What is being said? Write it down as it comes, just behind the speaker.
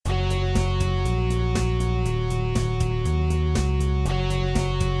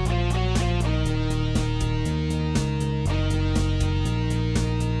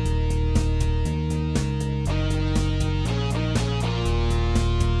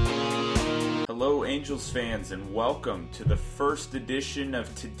Hello Angels fans, and welcome to the first edition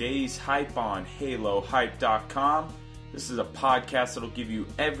of today's Hype on HaloHype.com. This is a podcast that will give you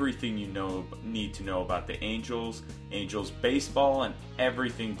everything you need to know about the Angels, Angels baseball, and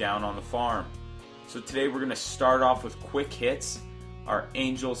everything down on the farm. So today we're going to start off with quick hits, our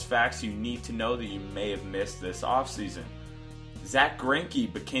Angels facts you need to know that you may have missed this offseason. Zack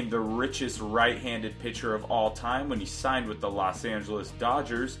Greinke became the richest right-handed pitcher of all time when he signed with the Los Angeles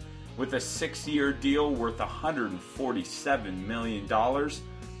Dodgers with a 6-year deal worth $147 million.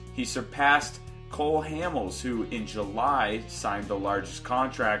 He surpassed Cole Hamels, who in July signed the largest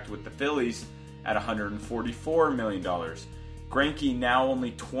contract with the Phillies at $144 million. Greinke, now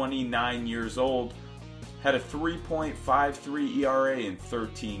only 29 years old, had a 3.53 ERA in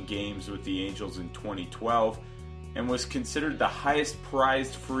 13 games with the Angels in 2012 and was considered the highest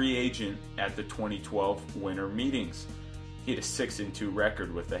prized free agent at the 2012 winter meetings. He had a 6-2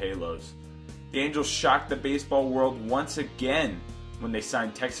 record with the Halos. The Angels shocked the baseball world once again when they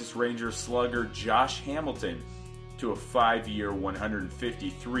signed Texas Rangers slugger Josh Hamilton to a 5-year,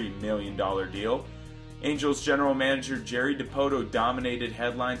 $153 million deal. Angels general manager Jerry Dipoto dominated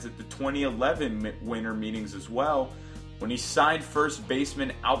headlines at the 2011 winter meetings as well when he signed first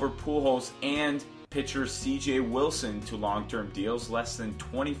baseman Albert Pujols and pitcher C.J. Wilson to long-term deals less than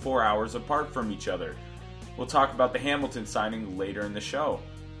 24 hours apart from each other. We'll talk about the Hamilton signing later in the show.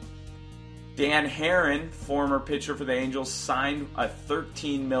 Dan Herron, former pitcher for the Angels, signed a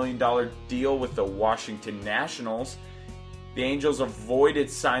 $13 million deal with the Washington Nationals. The Angels avoided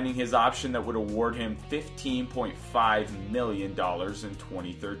signing his option that would award him $15.5 million in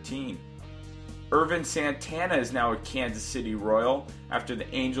 2013. Irvin Santana is now a Kansas City Royal after the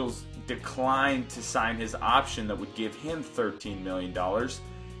Angels declined to sign his option that would give him $13 million.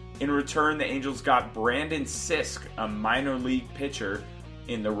 In return, the Angels got Brandon Sisk, a minor league pitcher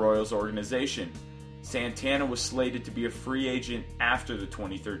in the Royals organization. Santana was slated to be a free agent after the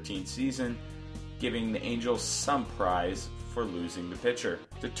 2013 season, giving the Angels some prize for losing the pitcher.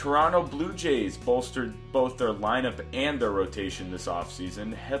 The Toronto Blue Jays bolstered both their lineup and their rotation this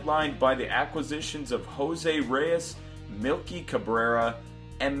offseason, headlined by the acquisitions of Jose Reyes, Milky Cabrera,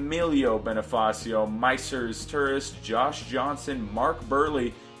 Emilio Bonifacio, Mysers Turris, Josh Johnson, Mark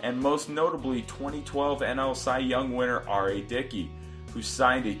Burley, and most notably 2012 NL Cy Young winner R.A. Dickey, who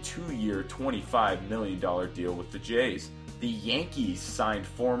signed a 2-year, $25 million deal with the Jays. The Yankees signed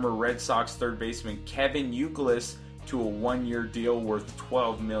former Red Sox third baseman Kevin Youkilis to a 1-year deal worth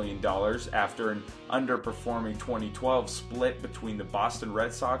 $12 million after an underperforming 2012 split between the Boston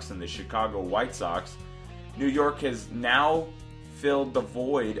Red Sox and the Chicago White Sox. New York has now filled the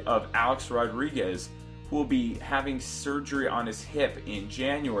void of Alex Rodriguez, who will be having surgery on his hip in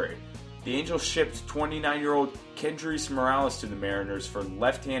January. The Angels shipped 29-year-old Kendrys Morales to the Mariners for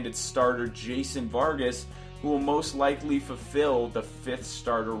left-handed starter Jason Vargas, who will most likely fulfill the 5th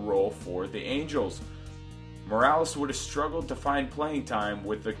starter role for the Angels. Morales would have struggled to find playing time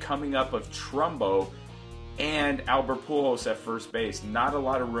with the coming up of Trumbo and Albert Pujols at first base. Not a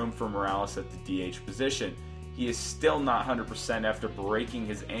lot of room for Morales at the DH position. He is still not 100% after breaking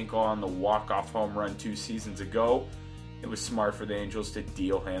his ankle on the walk-off home run 2 seasons ago. It was smart for the Angels to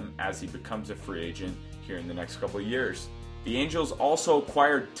deal him as he becomes a free agent here in the next couple of years. The Angels also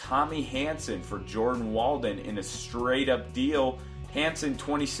acquired Tommy Hanson for Jordan Walden in a straight-up deal. Hanson,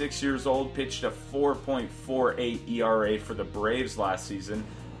 26 years old, pitched a 4.48 ERA for the Braves last season.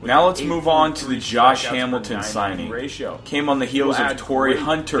 Now let's move on to the Josh Hamilton signing. Came on the heels of Torrey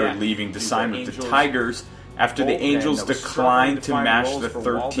Hunter leaving to sign with the Tigers after the Angels declined to match the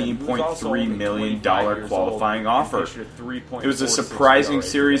 $13.3 million qualifying offer. It was a surprising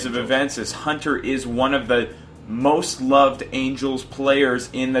series of events as Hunter is one of the most loved Angels players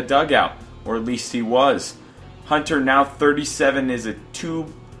in the dugout, or at least he was. Hunter, now 37, is a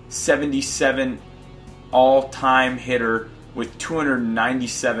 .277 all-time hitter with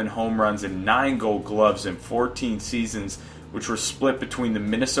 297 home runs and 9 Gold Gloves in 14 seasons, which were split between the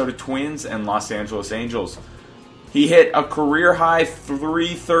Minnesota Twins and Los Angeles Angels. He hit a career-high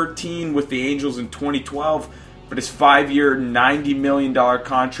 .313 with the Angels in 2012, but his 5-year, $90 million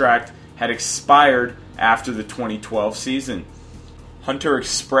contract had expired after the 2012 season. Hunter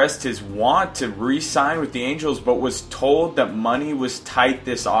expressed his want to re-sign with the Angels, but was told that money was tight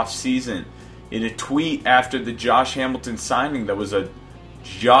this offseason. In a tweet after the Josh Hamilton signing that was a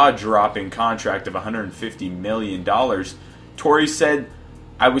jaw-dropping contract of $150 million, Torrey said,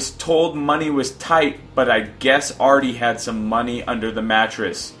 "I was told money was tight, but I guess Artie had some money under the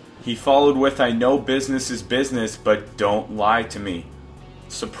mattress." He followed with, "I know business is business, but don't lie to me."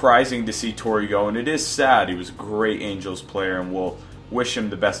 Surprising to see Torrey go, and it is sad. He was a great Angels player, and we'll wish him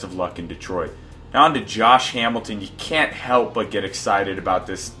the best of luck in Detroit. Now on to Josh Hamilton. You can't help but get excited about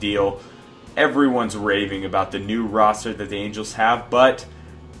this deal. Everyone's raving about the new roster that the Angels have, but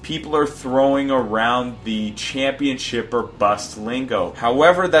people are throwing around the championship or bust lingo.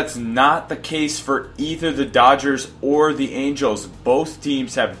 However, that's not the case for either the Dodgers or the Angels. Both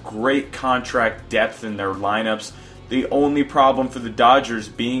teams have great contract depth in their lineups. The only problem for the Dodgers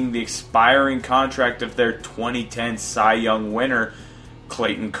being the expiring contract of their 2010 Cy Young winner,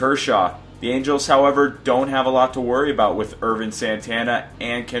 Clayton Kershaw. The Angels, however, don't have a lot to worry about with Irvin Santana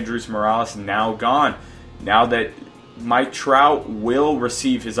and Kendrys Morales now gone. Now that Mike Trout will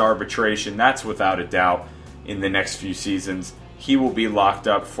receive his arbitration, that's without a doubt, in the next few seasons. He will be locked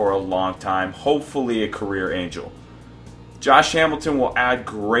up for a long time, hopefully a career Angel. Josh Hamilton will add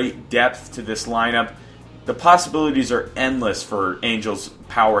great depth to this lineup. The possibilities are endless for Angels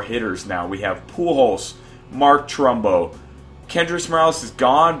power hitters now. We have Pujols, Mark Trumbo. Kendrys Morales is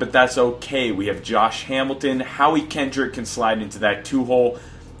gone, but that's okay. We have Josh Hamilton. Howie Kendrick can slide into that 2-hole.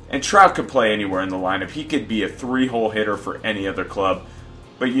 And Trout could play anywhere in the lineup. He could be a 3-hole hitter for any other club.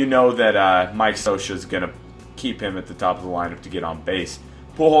 But you know that Mike Scioscia is going to keep him at the top of the lineup to get on base.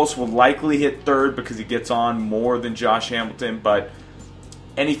 Pujols will likely hit third because he gets on more than Josh Hamilton, but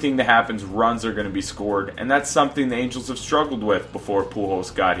anything that happens, runs are going to be scored, and that's something the Angels have struggled with before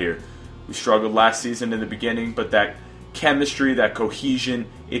Pujols got here. We struggled last season in the beginning, but that chemistry, that cohesion,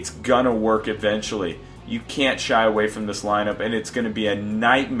 it's going to work eventually. You can't shy away from this lineup, and it's going to be a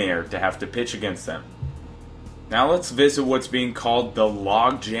nightmare to have to pitch against them. Now let's visit what's being called the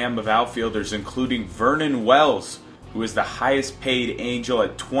logjam of outfielders, including Vernon Wells, who is the highest paid Angel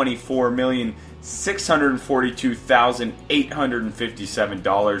at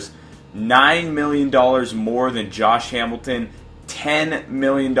 $24,642,857. $9 million more than Josh Hamilton. $10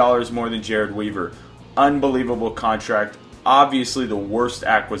 million more than Jared Weaver. Unbelievable contract. Obviously the worst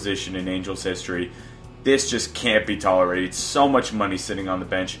acquisition in Angels history. This just can't be tolerated. So much money sitting on the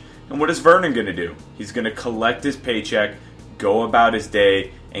bench. And what is Vernon going to do? He's going to collect his paycheck, go about his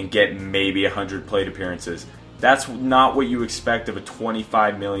day, and get maybe 100 plate appearances. That's not what you expect of a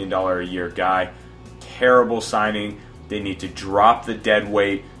 $25 million a year guy. Terrible signing. They need to drop the dead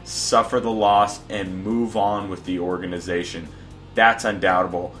weight, suffer the loss, and move on with the organization. That's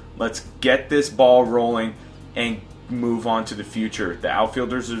undoubtable. Let's get this ball rolling and move on to the future. The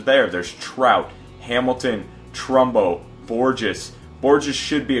outfielders are there. There's Trout, Hamilton, Trumbo, Borges. Borges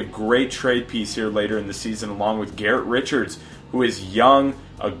should be a great trade piece here later in the season, along with Garrett Richards, who is young,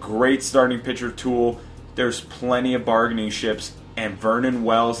 a great starting pitcher tool. There's plenty of bargaining chips, and Vernon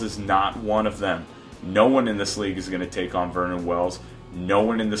Wells is not one of them. No one in this league is going to take on Vernon Wells. No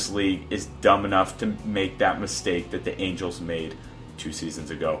one in this league is dumb enough to make that mistake that the Angels made 2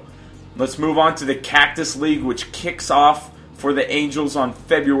 seasons ago. Let's move on to the Cactus League, which kicks off for the Angels on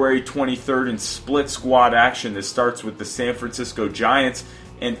February 23rd in split squad action. This starts with the San Francisco Giants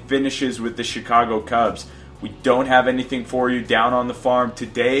and finishes with the Chicago Cubs. We don't have anything for you down on the farm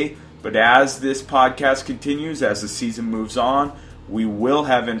today, but as this podcast continues, as the season moves on, we will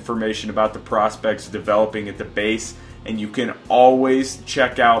have information about the prospects developing at the base, and you can always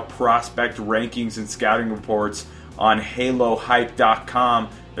check out prospect rankings and scouting reports on halohype.com.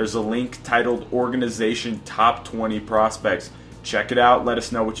 There's a link titled Organization Top 20 Prospects. Check it out. Let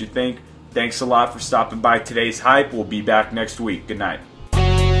us know what you think. Thanks a lot for stopping by today's Hype. We'll be back next week. Good night.